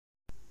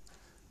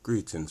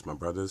Greetings, my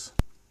brothers.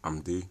 I'm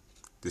D.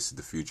 This is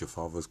the Future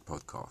Fathers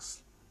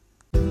podcast.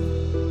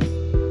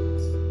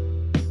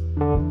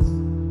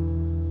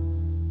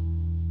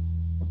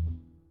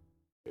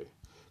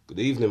 Good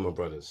evening, my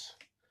brothers,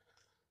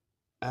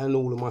 and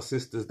all of my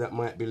sisters that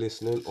might be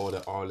listening or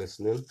that are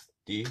listening.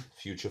 The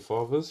Future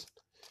Fathers.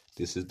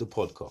 This is the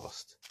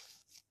podcast.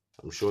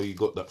 I'm sure you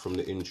got that from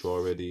the intro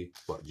already,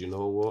 but you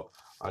know what?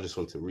 I just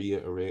want to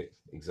reiterate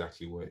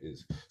exactly what it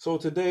is. So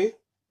today,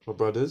 my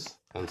brothers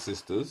and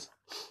sisters,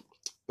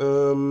 I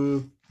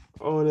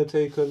want to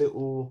take a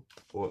little,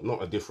 well,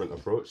 not a different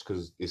approach,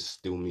 because it's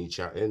still me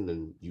chatting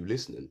and you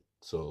listening,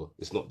 so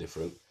it's not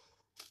different.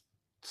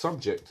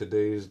 Subject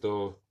today is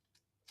though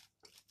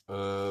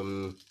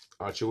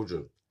our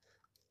children.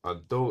 I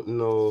don't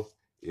know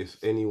if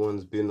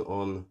anyone's been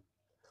on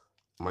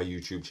my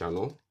YouTube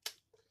channel,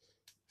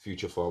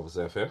 Future Fathers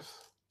FF,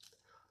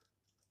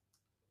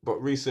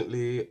 but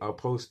recently I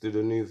posted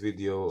a new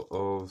video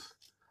of,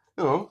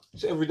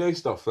 just everyday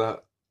stuff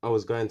that I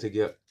was going to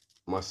get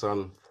my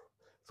son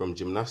from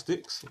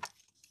gymnastics,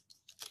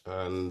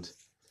 and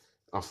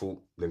I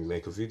thought, let me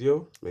make a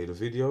video, made a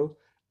video,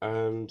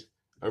 and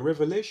a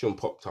revelation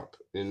popped up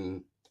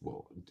in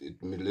the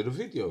middle of the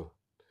video.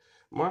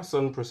 My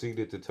son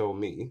proceeded to tell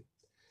me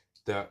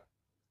that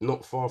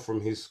not far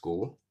from his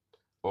school,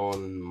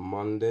 on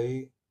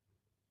Monday,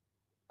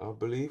 I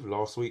believe,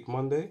 last week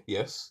Monday,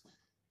 yes,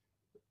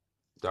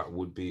 that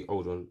would be,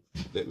 hold on,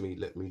 let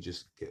me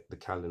just get the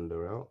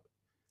calendar out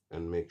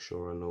and make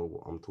sure I know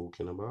what I'm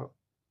talking about.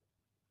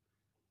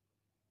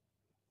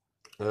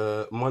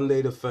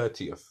 Monday the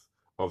 30th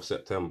of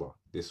September,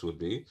 this would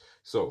be.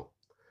 So,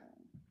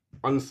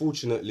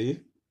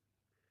 unfortunately,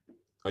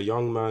 a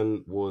young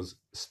man was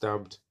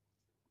stabbed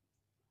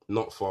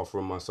not far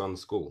from my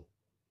son's school.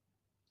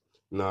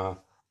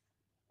 Now,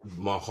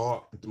 my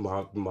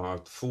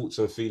thoughts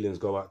and feelings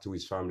go out to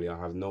his family. I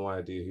have no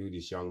idea who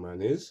this young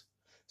man is.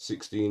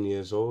 16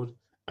 years old,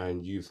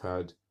 and you've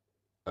had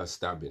a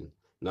stabbing.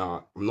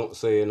 Now, I'm not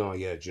saying, oh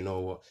yeah, do you know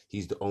what?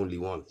 He's the only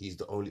one.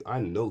 I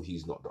know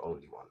he's not the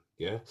only one.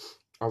 Yeah.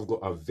 I've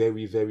got a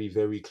very, very,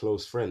 very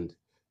close friend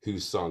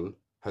whose son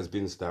has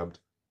been stabbed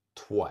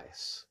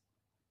twice.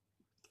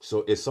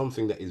 So it's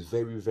something that is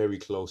very, very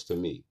close to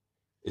me.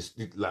 It's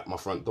like my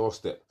front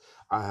doorstep.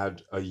 I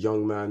had a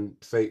young man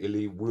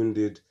fatally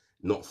wounded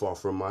not far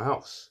from my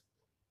house.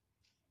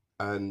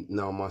 And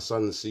now my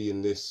son's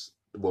seeing this,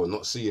 well,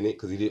 not seeing it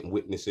because he didn't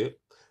witness it,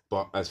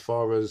 but as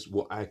far as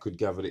what I could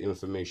gather, the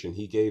information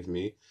he gave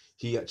me,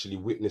 he actually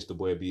witnessed the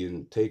boy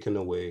being taken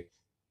away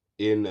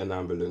in an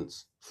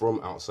ambulance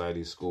from outside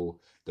his school.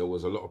 There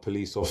was a lot of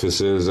police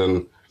officers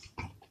and,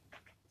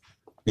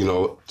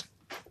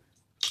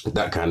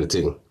 that kind of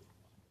thing.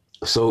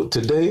 So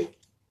today,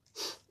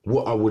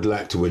 what I would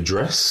like to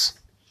address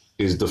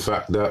is the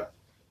fact that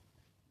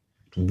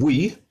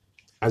we,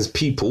 as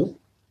people,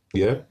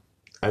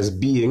 as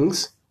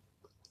beings,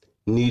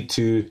 need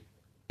to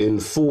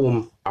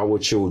inform our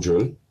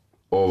children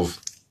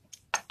of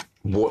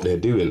what they're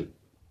doing,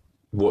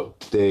 what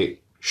they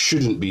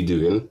shouldn't be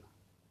doing,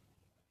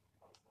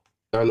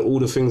 and all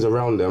the things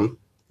around them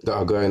that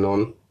are going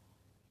on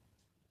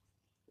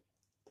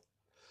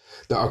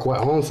that are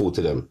quite harmful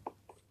to them.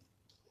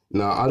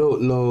 Now, I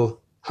don't know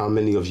how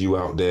many of you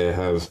out there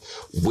have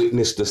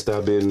witnessed the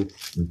stabbing,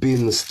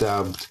 been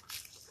stabbed,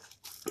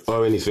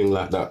 or anything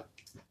like that.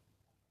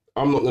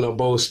 I'm not going to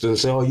boast and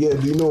say, oh yeah,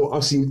 I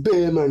seen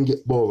bare man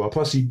get bore up,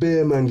 I see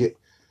bare man get...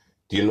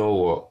 Do you know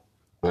what?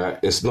 Right?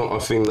 It's not a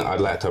thing that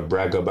I'd like to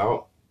brag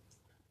about,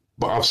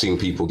 but I've seen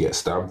people get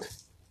stabbed.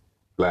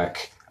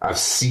 Like, I've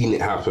seen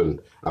it happen.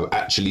 I've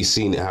actually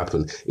seen it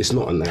happen. It's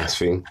not a nice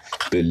thing.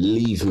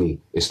 Believe me,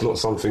 it's not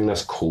something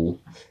that's cool.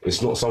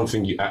 It's not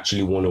something you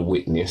actually want to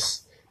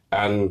witness.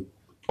 And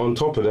on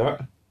top of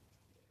that,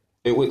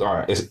 it was all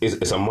right.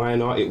 It's a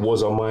minor. It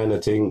was a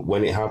minor thing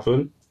when it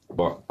happened,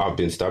 but I've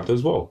been stabbed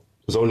as well.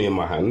 It was only in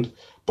my hand,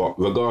 but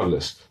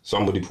regardless,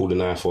 somebody pulled a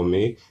knife on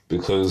me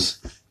because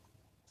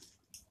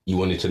he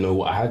wanted to know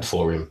what I had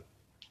for him.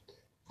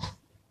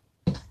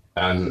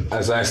 And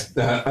as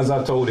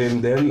I told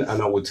him then,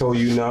 and I will tell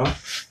you now,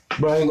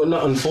 bro, I ain't got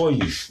nothing for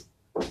you.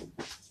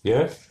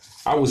 Yeah,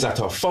 I was at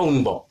a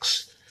phone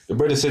box. The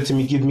brother said to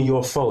me, "Give me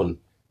your phone."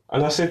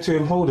 And I said to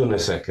him, hold on a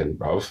second,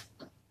 bruv.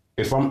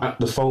 If I'm at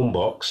the phone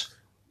box,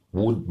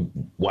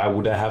 why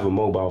would I have a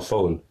mobile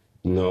phone?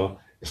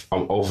 If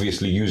I'm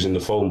obviously using the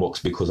phone box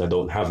because I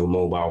don't have a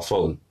mobile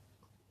phone.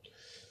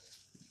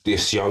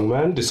 This young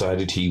man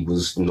decided he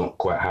was not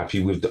quite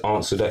happy with the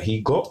answer that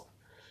he got.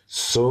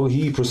 So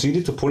he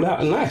proceeded to pull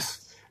out a knife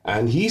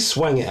and he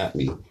swung it at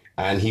me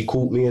and he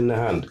caught me in the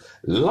hand.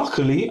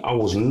 Luckily, I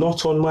was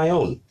not on my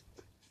own.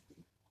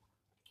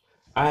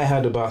 I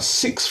had about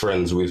 6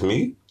 friends with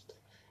me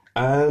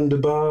and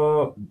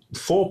about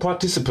 4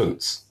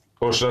 participants,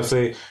 or should I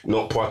say,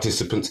 not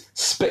participants,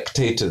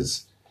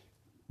 spectators.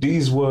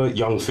 These were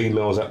young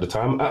females at the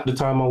time. At the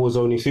time, I was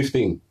only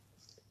 15.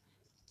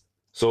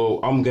 So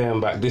I'm going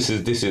back. This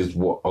is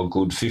what, a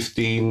good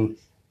 15.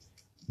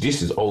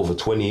 This is over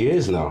 20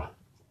 years now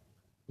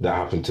that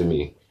happened to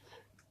me.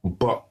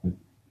 but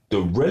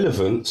the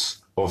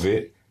relevance of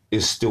it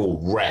is still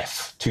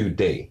ref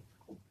today.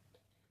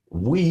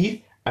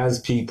 We as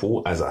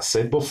people, as I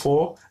said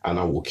before, and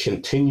I will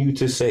continue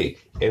to say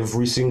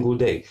every single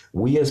day,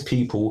 we as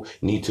people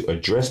need to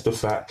address the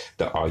fact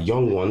that our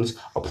young ones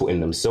are putting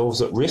themselves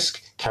at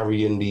risk,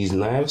 carrying these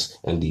knives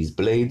and these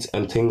blades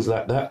and things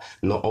like that.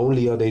 Not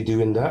only are they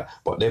doing that,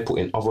 but they're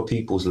putting other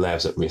people's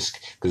lives at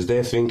risk because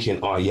they're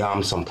thinking, oh yeah,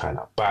 I'm some kind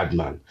of bad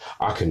man.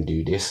 I can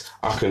do this,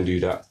 I can do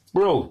that.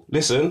 Bro,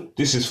 listen,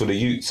 this is for the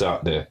youths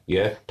out there,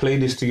 yeah? Play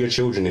this to your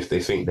children if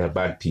they think they're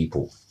bad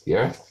people,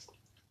 yeah?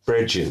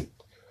 Bridging.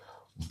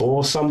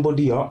 Bore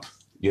somebody up,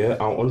 yeah,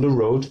 out on the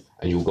road,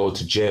 and you'll go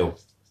to jail,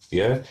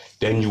 yeah?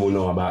 Then you will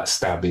know about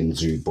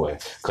stabbings, rude boy.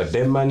 Because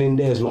them man in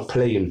there is not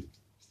playing.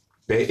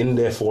 They're in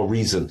there for a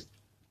reason.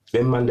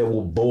 Them man there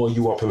will bore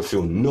you up and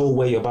feel no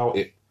way about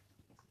it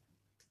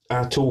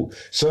at all.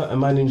 Certain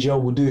man in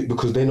jail will do it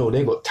because they know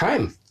they got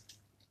time.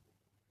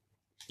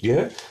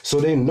 Yeah? So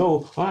they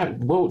know, all right,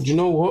 well, do you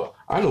know what?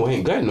 I know I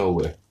ain't going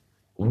nowhere.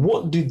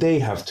 What do they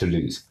have to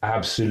lose?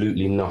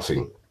 Absolutely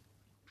nothing.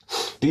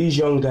 These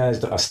young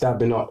guys that are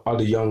stabbing up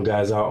other young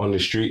guys out on the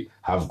street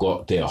have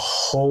got their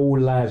whole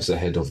lives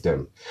ahead of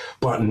them.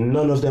 But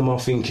none of them are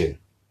thinking.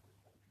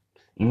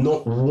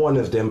 Not one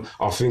of them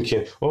are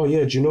thinking, oh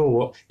yeah, do you know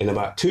what? In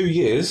about 2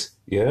 years,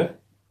 yeah,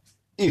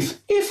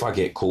 if I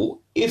get caught,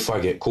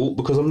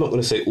 because I'm not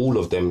going to say all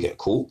of them get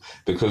caught,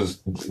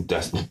 because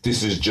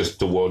this is just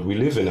the world we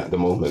live in at the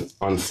moment,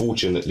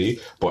 unfortunately,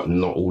 but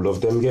not all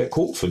of them get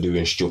caught for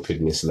doing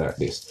stupidness like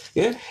this.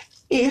 Yeah,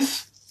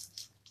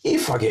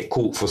 if I get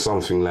caught for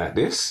something like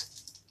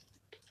this,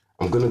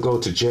 I'm going to go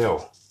to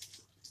jail.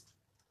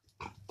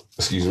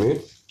 Excuse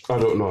me. I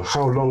don't know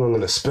how long I'm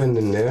going to spend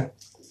in there.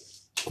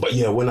 But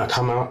yeah, when I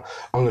come out,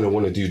 I'm going to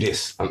want to do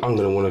this and I'm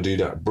going to want to do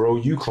that. Bro,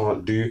 you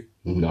can't do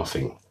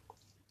nothing.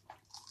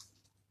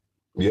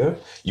 Yeah?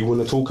 You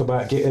want to talk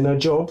about getting a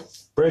job?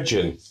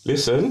 Brethren,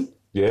 listen,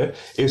 yeah?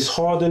 It's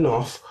hard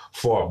enough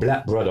for a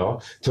black brother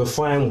to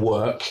find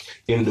work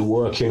in the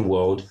working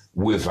world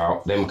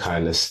without them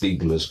kind of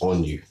stigmas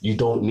on you. You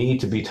don't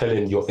need to be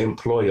telling your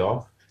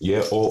employer,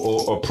 yeah,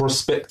 or a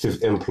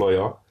prospective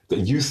employer that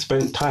you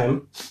spent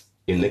time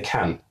in the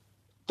can.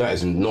 That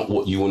is not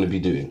what you want to be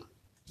doing.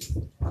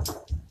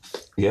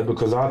 Yeah,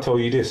 because I'll tell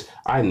you this,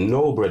 I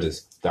know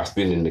brothers that's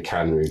been in the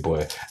cannery,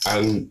 boy,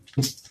 and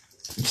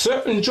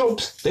certain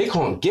jobs they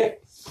can't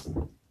get.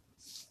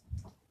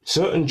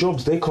 Certain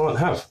jobs they can't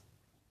have.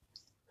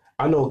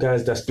 I know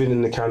guys that's been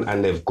in the can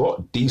and they've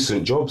got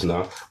decent jobs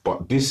now,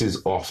 but this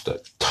is after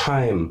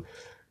time.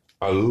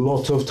 A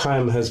lot of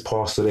time has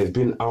passed, so they've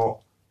been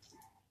out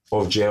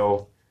of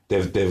jail.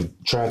 They've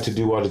tried to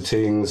do other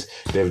things.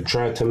 They've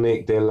tried to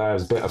make their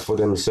lives better for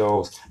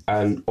themselves.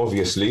 And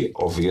obviously,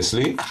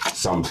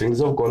 some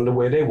things have gone the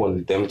way they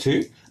wanted them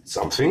to.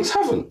 Some things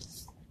haven't.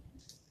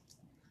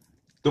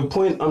 The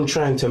point I'm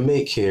trying to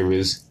make here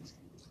is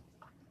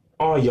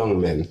our young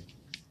men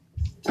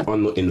are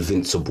not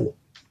invincible.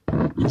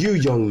 You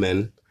young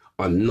men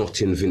are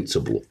not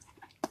invincible.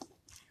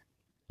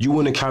 You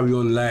want to carry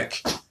on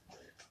like,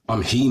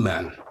 I'm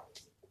He-Man.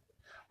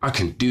 I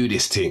can do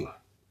this thing.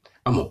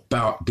 I'm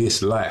about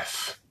this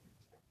life.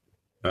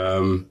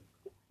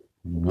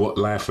 What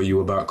life are you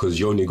about? Because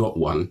you only got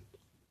one.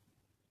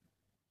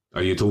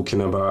 Are you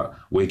talking about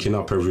waking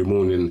up every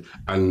morning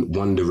and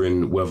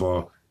wondering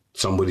whether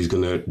somebody's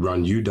going to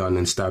run you down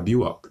and stab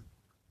you up?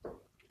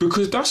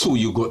 Because that's all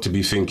you got to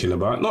be thinking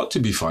about. Not to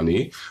be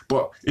funny,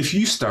 but if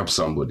you stab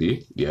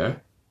somebody, yeah,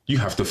 you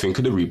have to think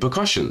of the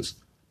repercussions.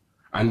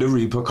 And the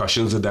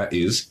repercussions of that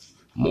is,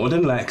 more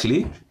than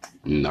likely,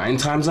 9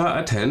 times out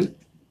of 10,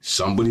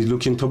 somebody's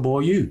looking to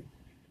bore you.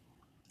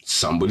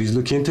 Somebody's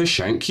looking to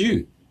shank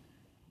you.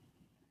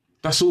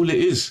 That's all it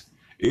is.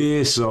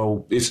 It's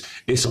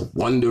a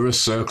wondrous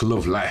circle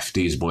of life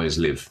these boys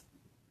live.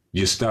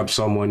 You stab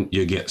someone,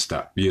 you get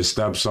stabbed. You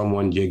stab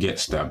someone, you get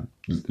stabbed.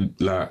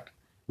 Like,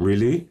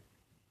 really?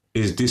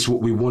 Is this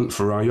what we want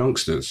for our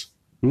youngsters?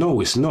 No,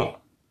 it's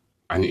not.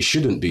 And it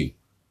shouldn't be.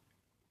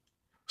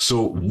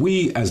 So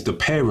we, as the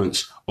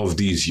parents of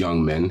these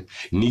young men,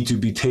 need to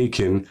be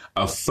taking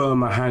a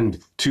firmer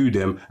hand to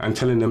them and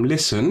telling them,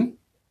 listen,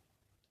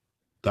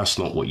 that's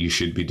not what you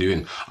should be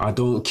doing. I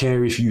don't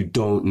care if you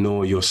don't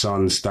know your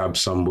son stabbed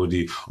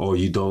somebody, or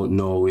you don't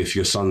know if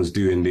your son's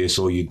doing this,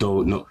 or you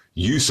don't know.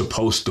 You're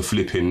supposed to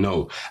flipping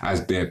know.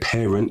 As their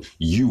parent,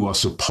 you are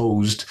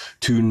supposed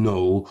to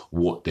know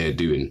what they're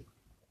doing.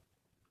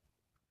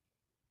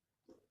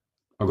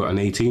 I've got an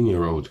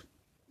 18-year-old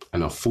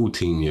and a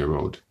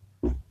 14-year-old.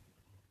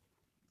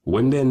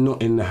 When they're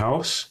not in the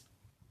house,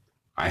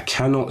 I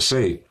cannot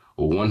say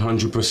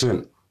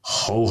 100%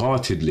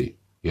 wholeheartedly,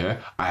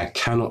 yeah, I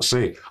cannot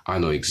say I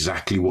know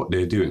exactly what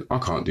they're doing. I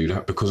can't do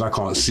that because I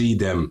can't see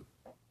them.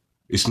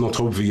 It's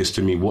not obvious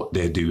to me what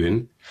they're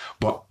doing,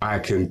 but I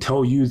can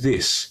tell you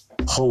this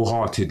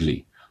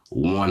wholeheartedly,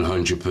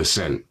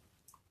 100%.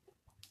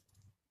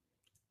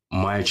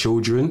 My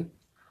children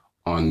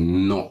are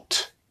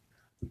not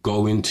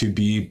going to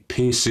be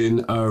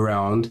pissing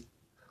around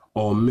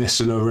or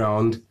messing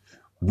around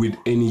with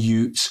any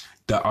youths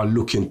that are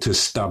looking to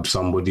stab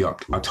somebody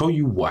up. I'll tell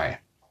you why.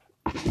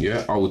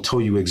 Yeah, I will tell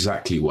you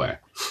exactly why.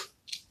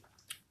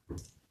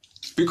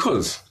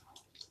 Because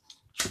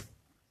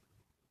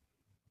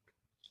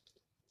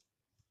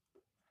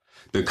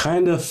the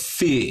kind of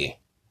fear,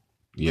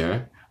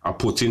 yeah, I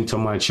put into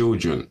my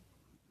children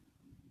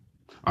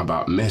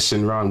about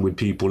messing around with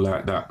people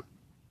like that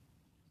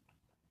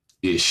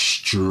is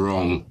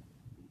strong.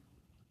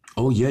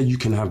 Oh yeah, you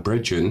can have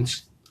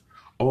brethrens.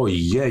 Oh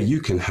yeah,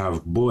 you can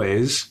have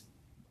boys.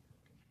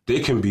 They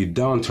can be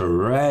down to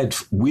ride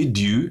with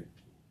you,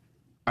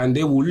 and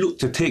they will look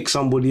to take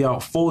somebody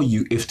out for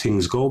you if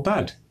things go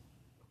bad.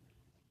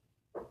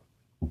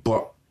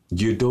 But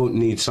you don't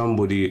need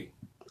somebody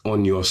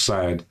on your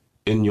side,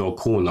 in your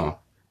corner,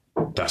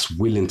 that's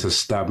willing to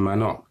stab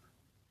man up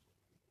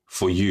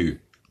for you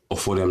or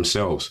for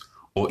themselves,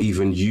 or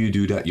even you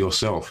do that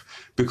yourself.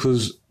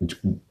 Because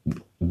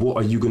what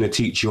are you going to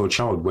teach your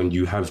child when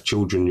you have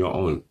children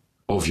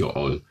of your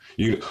own?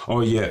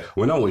 Oh yeah,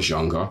 when I was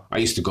younger, I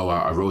used to go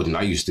out a road and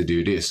I used to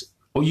do this.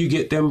 Or you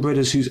get them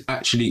brothers who's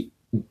actually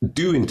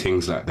doing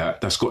things like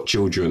that, that's got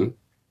children.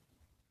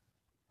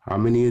 How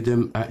many of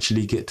them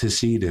actually get to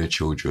see their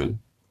children?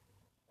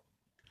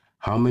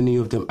 How many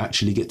of them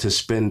actually get to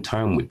spend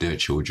time with their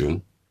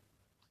children?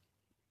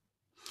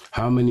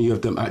 How many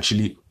of them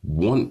actually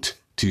want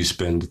to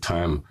spend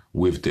time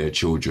with their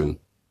children?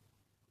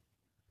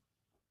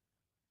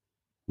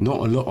 Not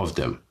a lot of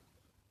them.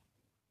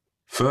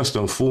 First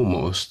and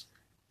foremost,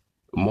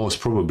 most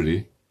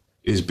probably,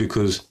 is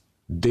because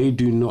they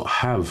do not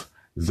have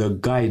the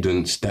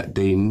guidance that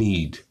they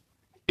need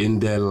in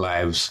their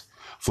lives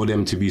for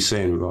them to be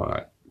saying,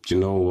 right, do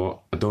you know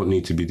what? I don't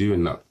need to be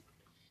doing that.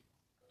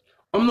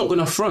 I'm not going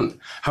to front.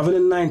 Having a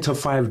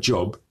 9-to-5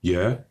 job,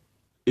 yeah,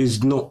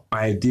 is not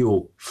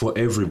ideal for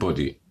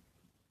everybody.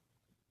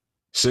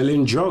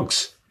 Selling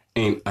drugs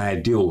ain't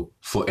ideal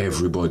for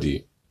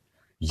everybody.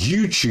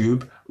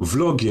 YouTube,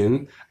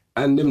 vlogging,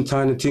 and them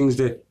kind of things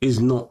there is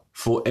not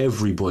for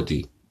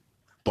everybody.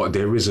 But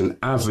there is an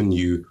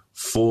avenue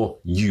for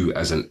you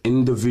as an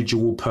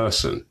individual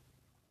person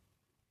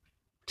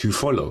to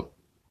follow.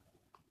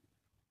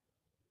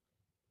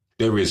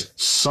 There is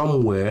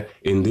somewhere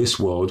in this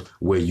world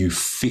where you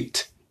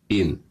fit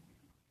in.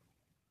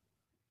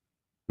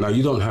 Now,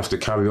 you don't have to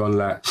carry on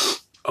like,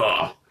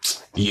 oh,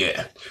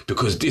 yeah,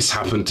 because this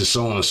happened to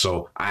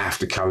so-and-so, I have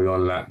to carry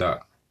on like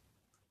that.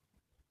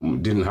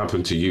 It didn't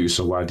happen to you,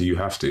 so why do you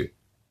have to?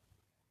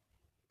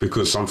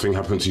 Because something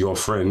happened to your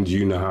friend,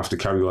 you now have to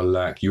carry on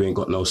like you ain't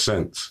got no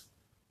sense.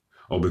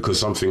 Or because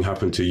something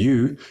happened to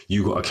you,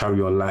 you got to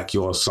carry on like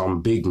you're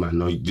some big man.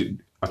 No,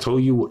 I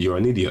told you what, you're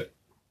an idiot.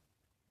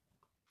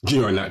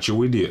 You're an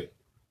actual idiot.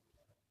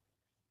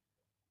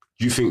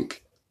 You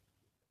think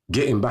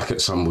getting back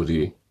at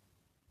somebody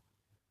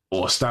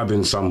or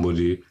stabbing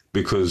somebody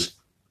because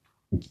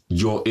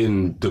you're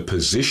in the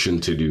position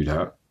to do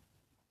that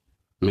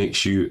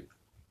makes you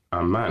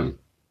a man.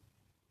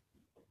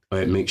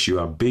 Or it makes you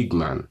a big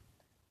man.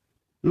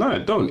 No,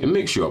 it don't. It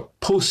makes you a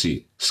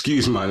pussy.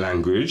 Excuse my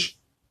language.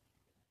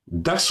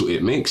 That's what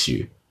it makes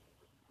you.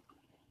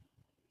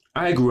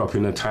 I grew up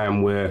in a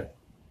time where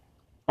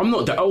I'm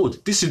not that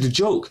old. This is the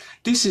joke.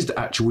 This is the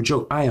actual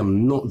joke. I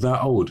am not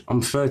that old.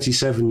 I'm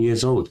 37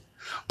 years old.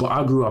 But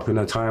I grew up in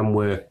a time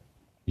where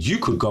you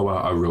could go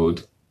out a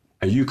road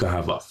and you could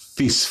have a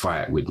fist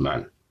fight with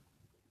man.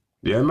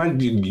 Yeah, man,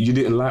 you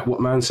didn't like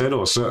what man said,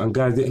 or certain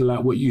guys didn't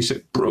like what you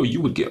said. Bro,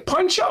 you would get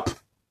punch up.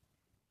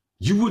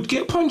 You would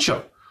get punch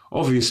up.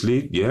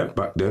 Obviously, yeah,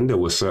 back then there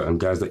were certain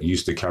guys that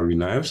used to carry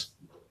knives.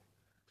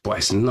 But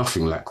it's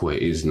nothing like what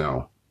it is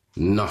now.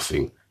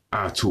 Nothing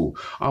at all.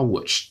 I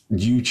watch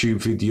YouTube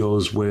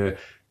videos where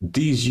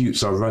these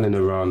youths are running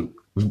around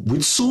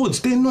with swords.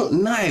 They're not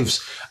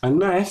knives. A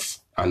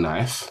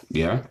knife,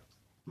 yeah,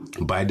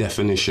 by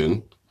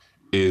definition,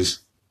 is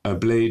a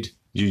blade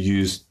you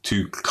use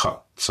to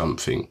cut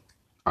something,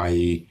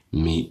 i.e.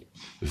 meat,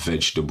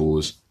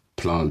 vegetables,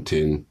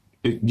 planting,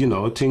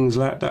 things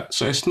like that.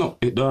 So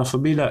it don't have to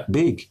be that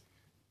big.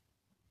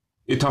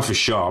 It have to be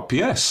sharp,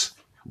 yes,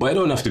 but it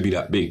don't have to be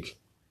that big.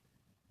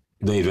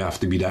 It don't even have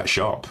to be that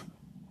sharp.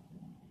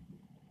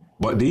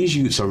 But these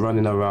youths are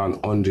running around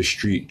on the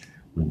street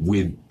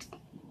with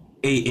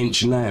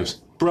 8-inch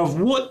knives. Bruv,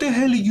 what the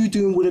hell are you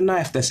doing with a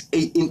knife that's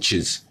 8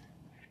 inches?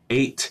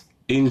 8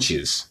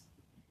 inches.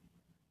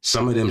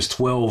 Some of them's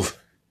 12.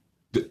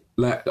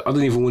 Like, I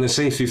don't even want to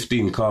say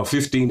 15, Carl.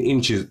 15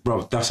 inches,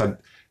 bruv,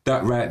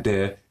 that right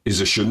there is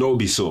a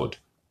shinobi sword.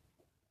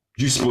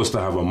 You're supposed to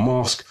have a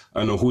mask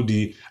and a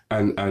hoodie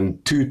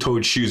and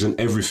two-toed shoes and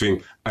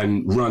everything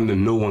and run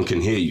and no one can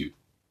hear you.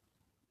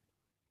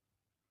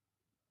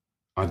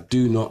 I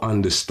do not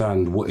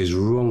understand what is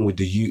wrong with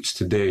the youths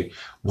today,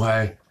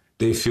 why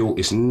they feel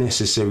it's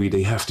necessary,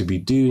 they have to be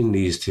doing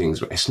these things,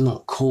 but it's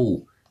not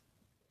cool.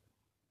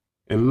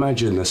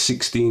 Imagine a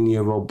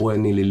 16-year-old boy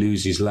nearly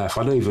lose his life.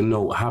 I don't even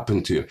know what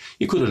happened to him.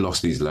 He could have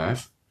lost his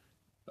life.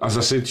 As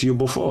I said to you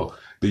before,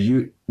 the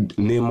youth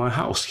near my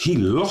house, he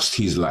lost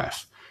his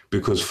life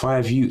because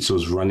 5 youths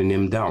was running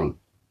him down.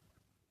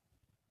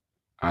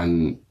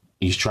 and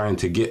he's trying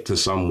to get to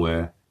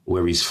somewhere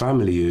where his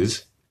family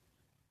is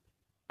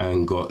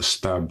and got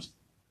stabbed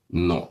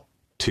not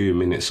 2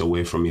 minutes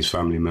away from his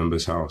family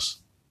member's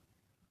house.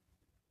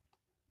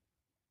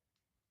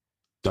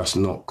 That's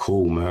not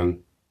cool, man.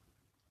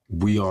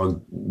 We are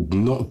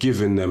not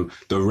giving them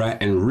the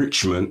right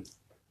enrichment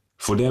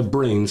for their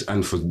brains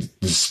and for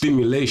the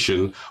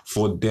stimulation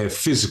for their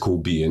physical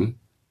being.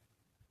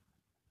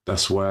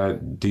 That's why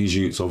these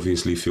youths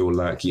obviously feel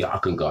like, yeah, I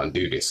can go and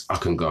do this. I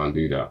can go and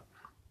do that.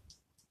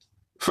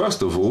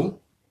 First of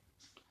all,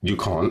 you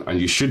can't and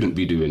you shouldn't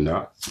be doing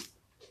that.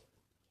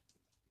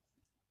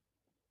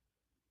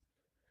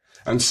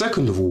 And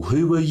second of all,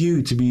 who are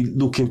you to be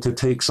looking to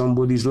take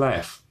somebody's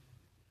life?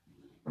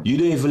 You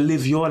don't even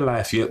live your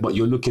life yet, but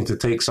you're looking to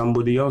take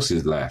somebody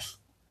else's life.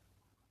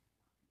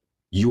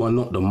 You are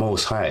not the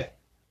Most High.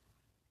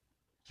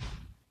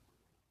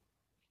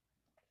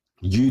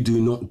 You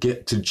do not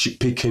get to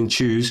pick and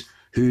choose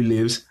who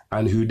lives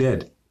and who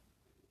dead.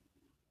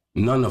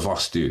 None of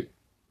us do.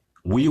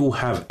 We all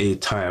have a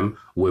time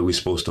where we're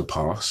supposed to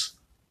pass.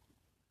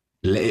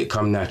 Let it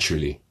come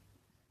naturally.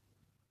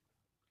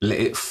 Let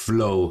it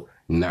flow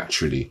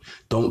naturally.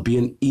 Don't be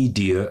an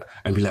idiot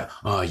and be like,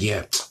 oh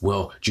yeah,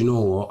 well, do you know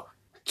what?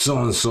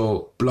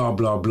 So-and-so, blah,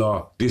 blah,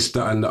 blah, this,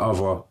 that, and the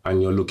other.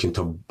 And you're looking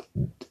to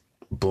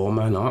bore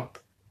man up,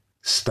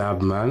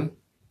 stab man.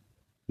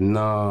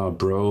 Nah,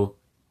 bro,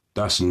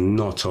 that's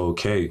not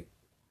okay.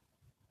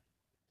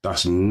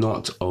 That's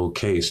not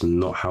okay. It's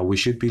not how we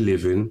should be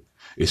living.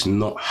 It's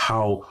not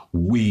how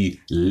we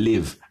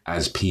live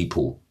as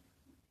people.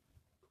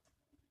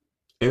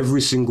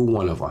 Every single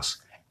one of us,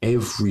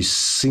 every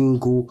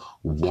single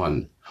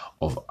one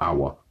of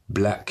our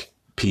black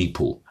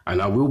people,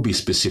 and I will be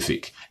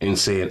specific in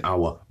saying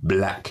our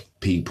black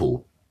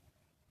people,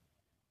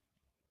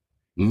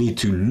 need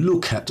to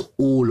look at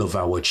all of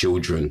our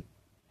children,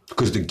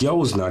 because the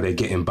girls now, they're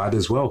getting bad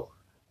as well.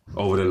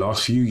 Over the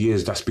last few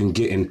years, that's been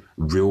getting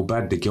real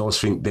bad. The girls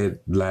think they're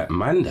like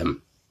man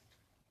them.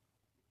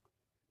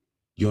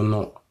 You're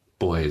not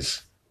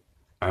boys.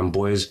 And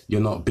boys,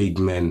 you're not big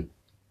men.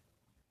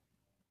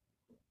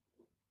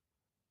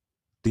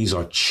 These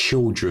are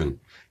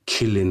children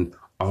killing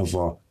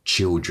other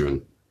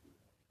children.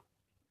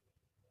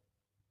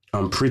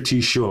 I'm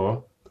pretty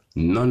sure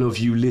none of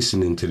you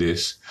listening to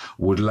this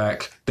would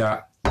like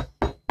that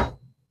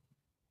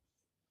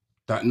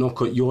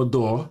knock at your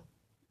door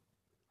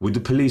with the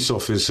police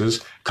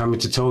officers coming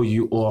to tell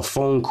you, or a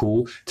phone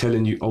call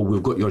telling you, oh,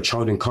 we've got your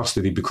child in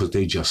custody because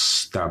they just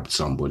stabbed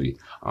somebody.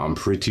 I'm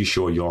pretty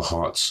sure your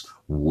hearts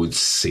would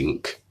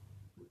sink.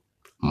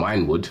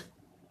 Mine would.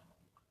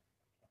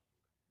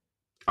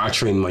 I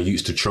train my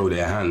youths to throw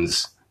their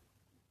hands.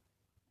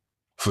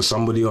 For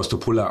somebody else to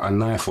pull out a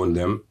knife on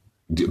them,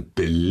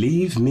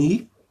 believe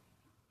me,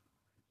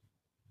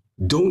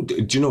 do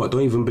you know what?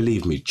 Don't even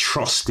believe me.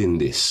 Trust in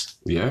this,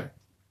 yeah?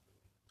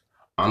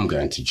 I'm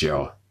going to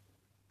jail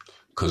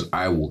because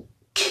I will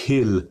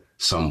kill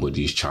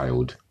somebody's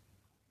child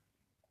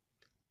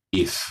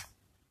if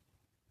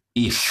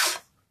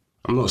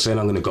I'm not saying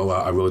I'm going to go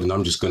out a road and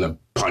I'm just going to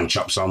punch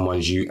up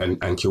someone's youth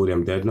and kill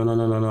them dead.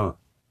 No.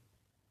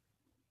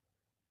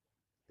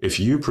 If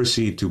you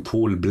proceed to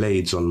pull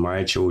blades on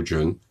my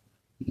children,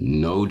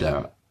 know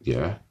that,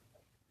 yeah,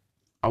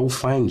 I will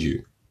find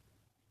you.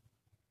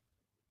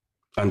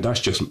 And that's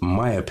just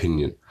my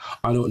opinion.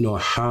 I don't know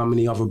how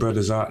many other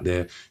brothers out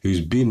there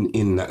who's been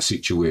in that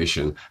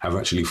situation have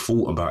actually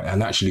thought about it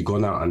and actually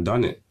gone out and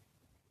done it.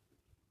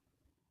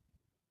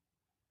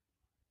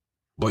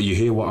 But you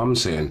hear what I'm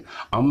saying?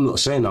 I'm not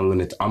saying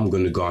I'm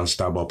gonna go and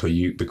stab up a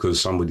youth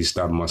because somebody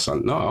stabbed my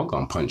son. No, I'll go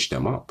and punch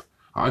them up.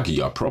 I'll give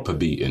you a proper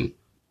beating.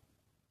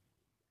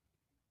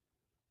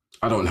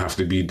 I don't have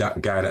to be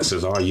that guy that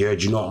says, oh yeah,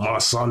 do you know what, my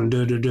son,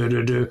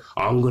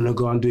 I'm gonna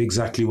go and do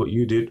exactly what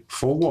you did.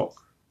 For what?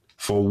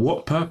 For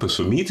what purpose?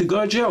 For me to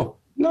go to jail?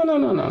 No.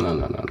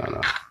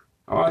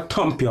 I'll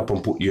thump you up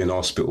and put you in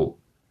hospital.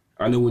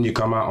 And then when you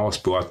come out of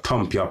hospital, I'll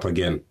thump you up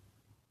again.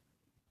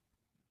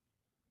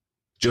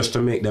 Just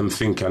to make them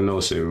think and know,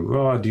 say,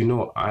 Rod, you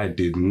know, I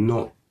did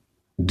not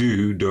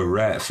do the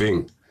right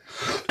thing.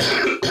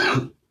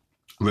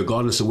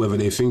 Regardless of whether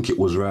they think it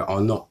was right or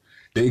not,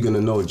 they're going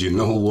to know, do you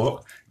know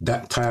what?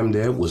 That time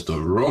there was the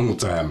wrong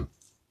time.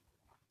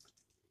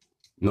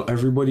 Not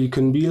everybody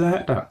can be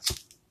like that.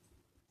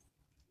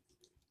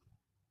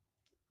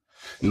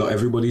 Not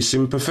everybody's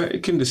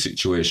sympathetic in the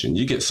situation.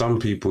 You get some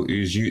people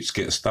whose youths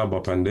get stabbed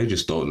up and they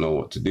just don't know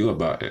what to do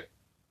about it.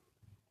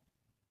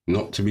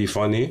 Not to be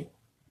funny,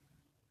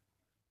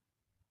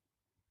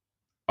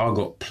 I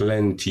got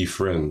plenty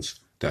friends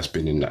that's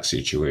been in that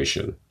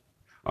situation.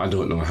 I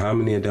don't know how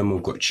many of them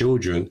have got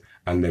children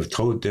and they've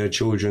told their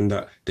children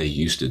that they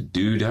used to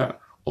do that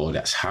or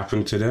that's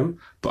happened to them.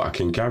 But I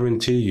can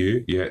guarantee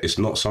you, yeah, it's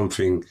not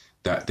something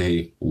that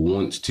they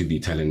want to be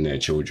telling their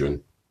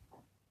children.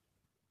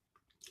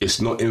 It's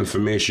not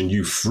information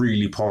you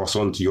freely pass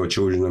on to your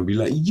children and be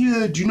like,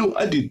 yeah, do you know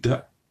I did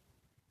that?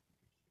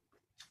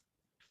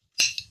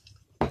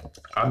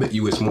 I bet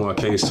you it's more a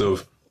case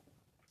of,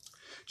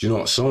 Do you know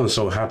what?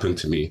 So-and-so happened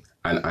to me,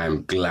 and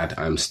I'm glad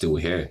I'm still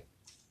here.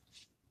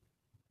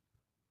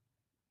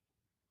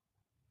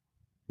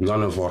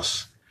 None of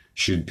us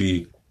should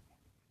be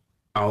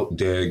out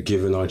there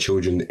giving our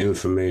children the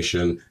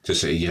information to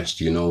say, yes,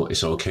 you know,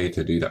 it's okay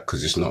to do that,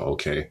 because it's not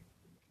okay.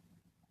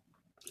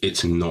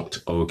 It's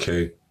not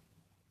okay.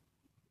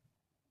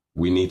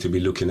 We need to be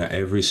looking at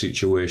every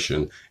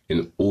situation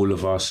in all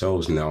of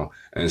ourselves now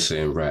and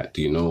saying, right,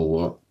 do you know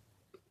what?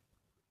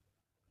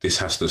 This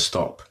has to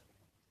stop.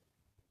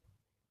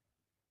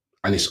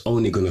 And it's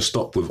only going to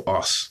stop with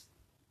us.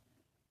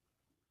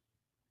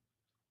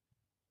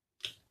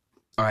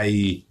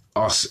 I.e.,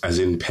 us as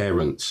in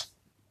parents.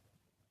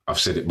 I've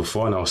said it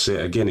before and I'll say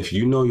it again. If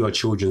you know your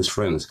children's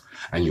friends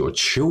and your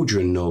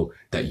children know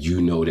that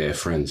you know their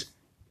friends,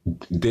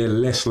 they're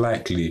less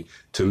likely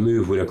to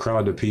move with a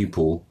crowd of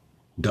people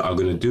that are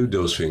going to do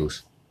those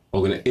things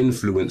or going to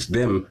influence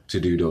them to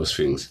do those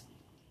things.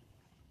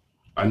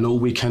 I know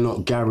we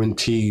cannot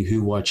guarantee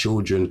who our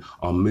children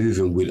are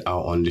moving with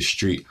out on the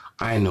street.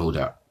 I know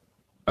that.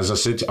 As I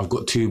said, I've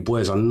got 2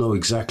 boys. I know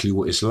exactly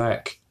what it's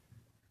like.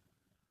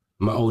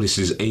 My oldest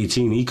is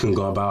 18. He can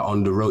go about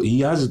on the road.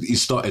 He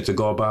started to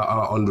go about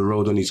out on the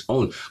road on his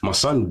own. My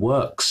son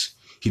works.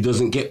 He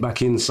doesn't get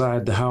back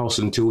inside the house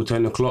until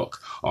 10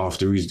 o'clock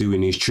after he's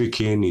doing his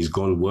tricking, he's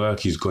gone work,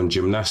 he's gone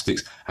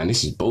gymnastics. And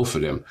this is both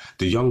of them.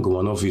 The younger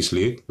one,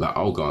 obviously, like,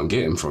 I'll go and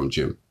get him from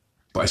gym.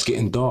 But it's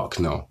getting dark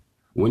now.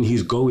 When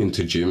he's going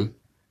to gym,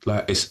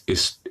 like,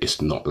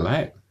 it's not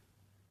light.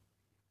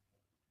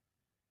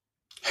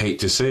 Hate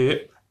to say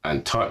it,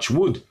 and touch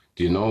wood.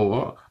 Do you know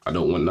what? I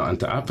don't want nothing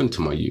to happen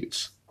to my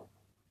youths.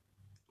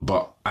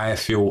 But I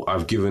feel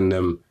I've given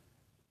them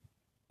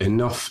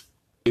enough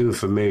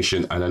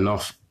information and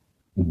enough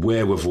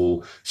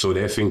wherewithal so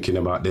they're thinking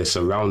about their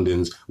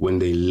surroundings when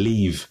they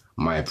leave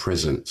my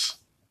presence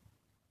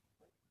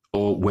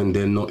or when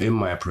they're not in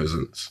my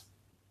presence.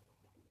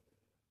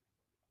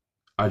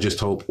 I just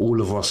hope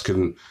all of us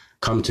can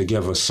come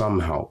together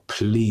somehow.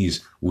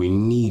 Please, we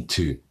need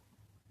to.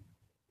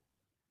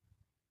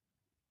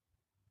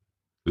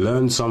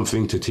 Learn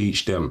something to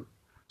teach them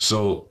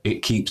so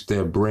it keeps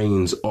their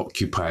brains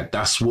occupied.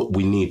 That's what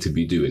we need to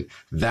be doing.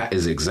 That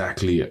is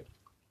exactly it.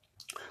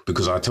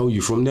 Because I tell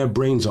you, from their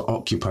brains are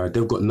occupied,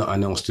 they've got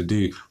nothing else to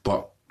do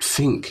but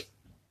think.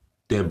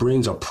 Their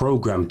brains are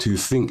programmed to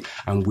think.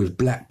 And with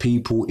black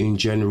people in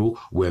general,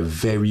 we're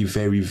very,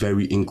 very,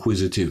 very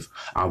inquisitive.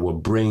 Our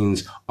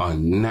brains are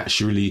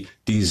naturally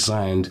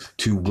designed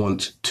to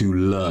want to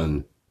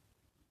learn.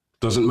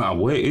 Doesn't matter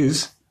what it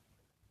is.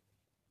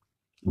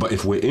 But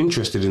if we're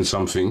interested in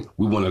something,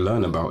 we want to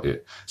learn about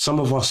it. Some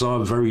of us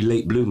are very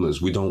late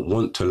bloomers. We don't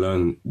want to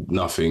learn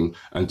nothing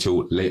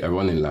until later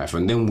on in life.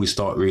 And then we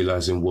start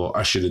realizing, well,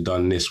 I should have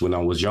done this when I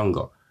was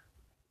younger.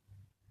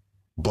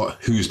 But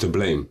who's to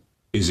blame?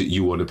 Is it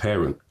you or the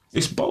parent?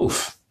 It's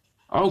both.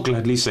 I'll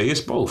gladly say it's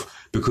both,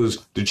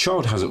 because the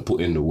child hasn't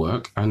put in the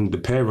work and the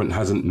parent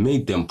hasn't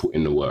made them put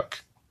in the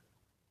work.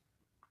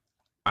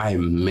 I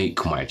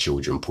make my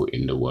children put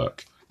in the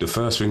work. The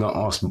first thing I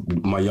asked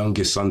my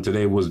youngest son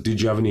today was,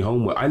 did you have any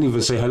homework? I didn't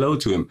even say hello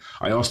to him.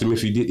 I asked him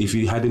if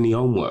he had any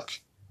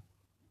homework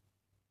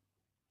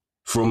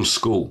from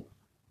school,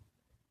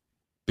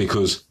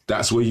 because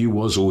that's where you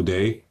was all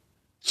day.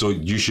 So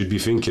you should be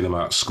thinking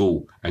about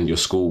school and your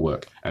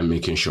schoolwork and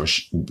making sure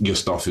your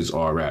stuff is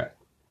all right.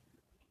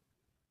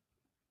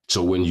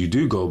 So when you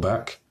do go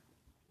back,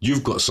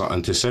 you've got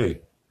something to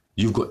say.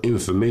 You've got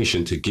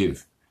information to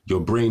give. Your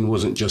brain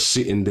wasn't just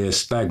sitting there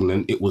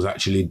stagnant, it was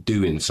actually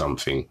doing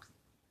something.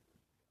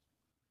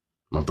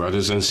 My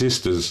brothers and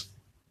sisters,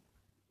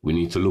 we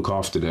need to look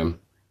after them.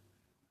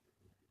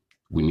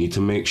 We need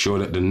to make sure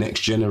that the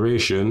next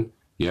generation,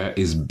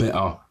 is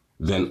better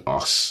than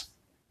us.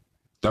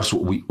 That's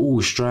what we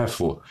all strive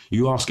for.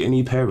 You ask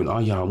any parent,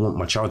 I want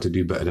my child to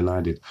do better than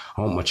I did.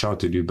 I want my child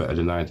to do better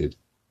than I did.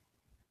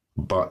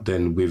 But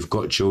then we've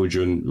got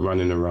children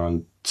running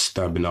around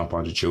stabbing up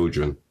other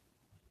children.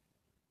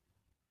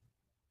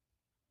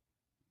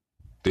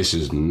 This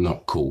is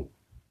not cool.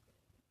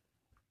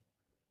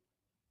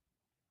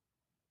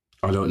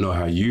 I don't know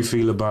how you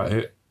feel about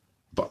it,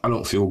 but I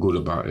don't feel good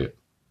about it.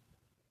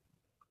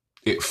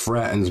 It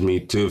frightens me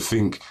to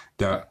think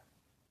that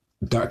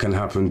that can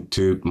happen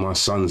to my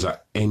sons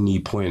at any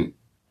point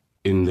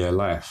in their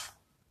life.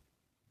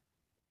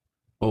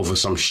 Over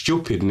some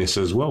stupidness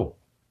as well.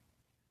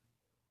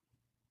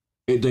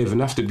 It don't even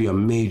have to be a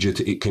major,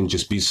 it can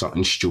just be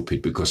something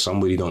stupid because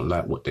somebody don't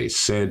like what they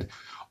said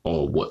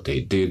or what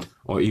they did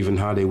or even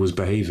how they was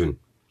behaving.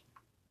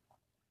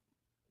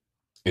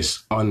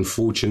 It's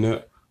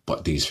unfortunate,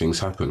 but these things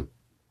happen.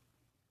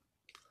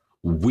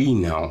 We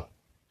now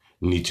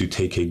need to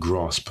take a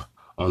grasp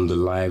on the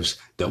lives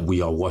that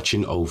we are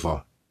watching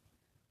over.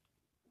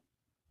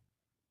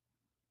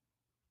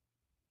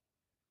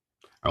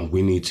 And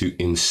we need to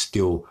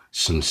instill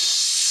some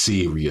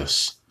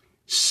serious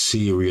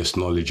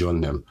knowledge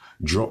on them.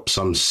 Drop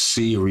some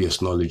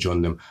serious knowledge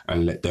on them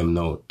and let them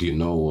know, do you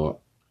know what?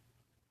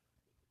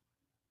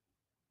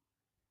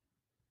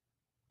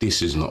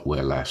 This is not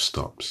where life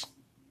stops.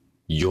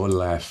 Your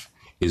life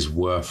is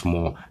worth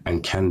more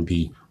and can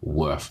be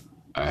worth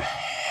a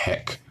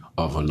heck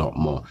of a lot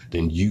more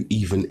than you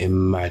even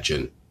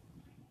imagine.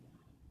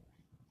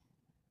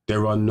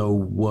 There are no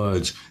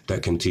words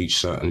that can teach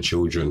certain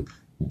children,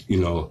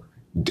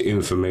 the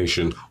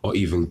information or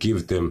even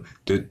give them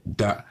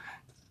that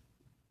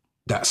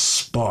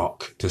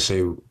spark to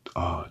say,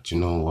 oh, do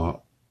you know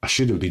what? I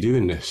shouldn't be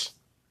doing this.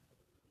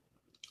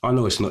 I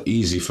know it's not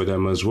easy for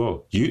them as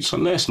well. I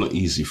know it's not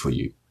easy for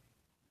you.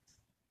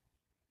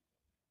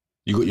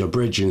 You got your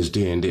brethren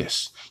doing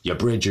this. Your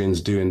brethren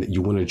doing that.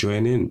 You want to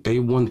join in. They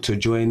want to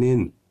join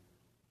in.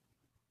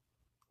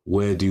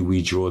 Where do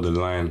we draw the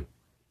line?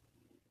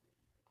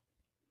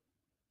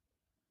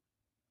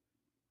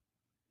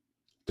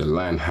 The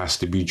line has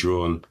to be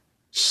drawn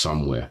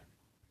somewhere.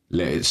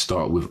 Let it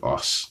start with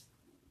us.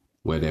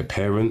 We're their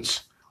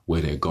parents,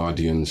 we're their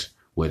guardians,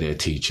 we're their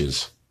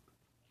teachers.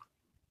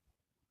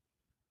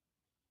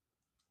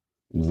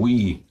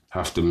 We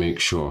have to make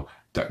sure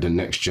that the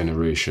next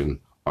generation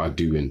are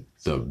doing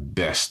the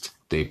best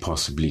they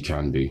possibly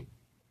can be.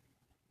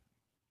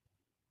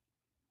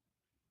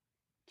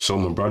 So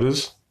my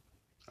brothers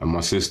and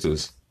my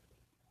sisters,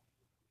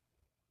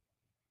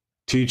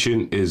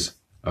 teaching is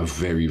a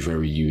very,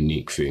 very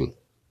unique thing.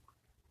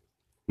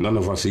 None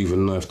of us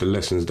even know if the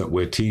lessons that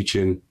we're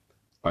teaching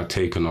are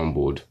taken on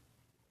board.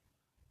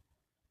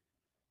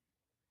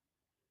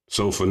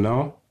 So for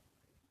now,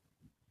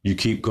 you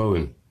keep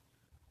going.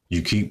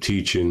 You keep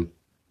teaching.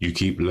 You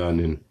keep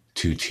learning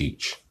to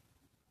teach.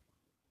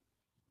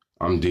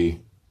 I'm D.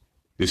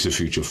 This is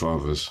Future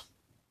Fathers.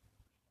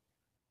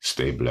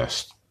 Stay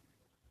blessed.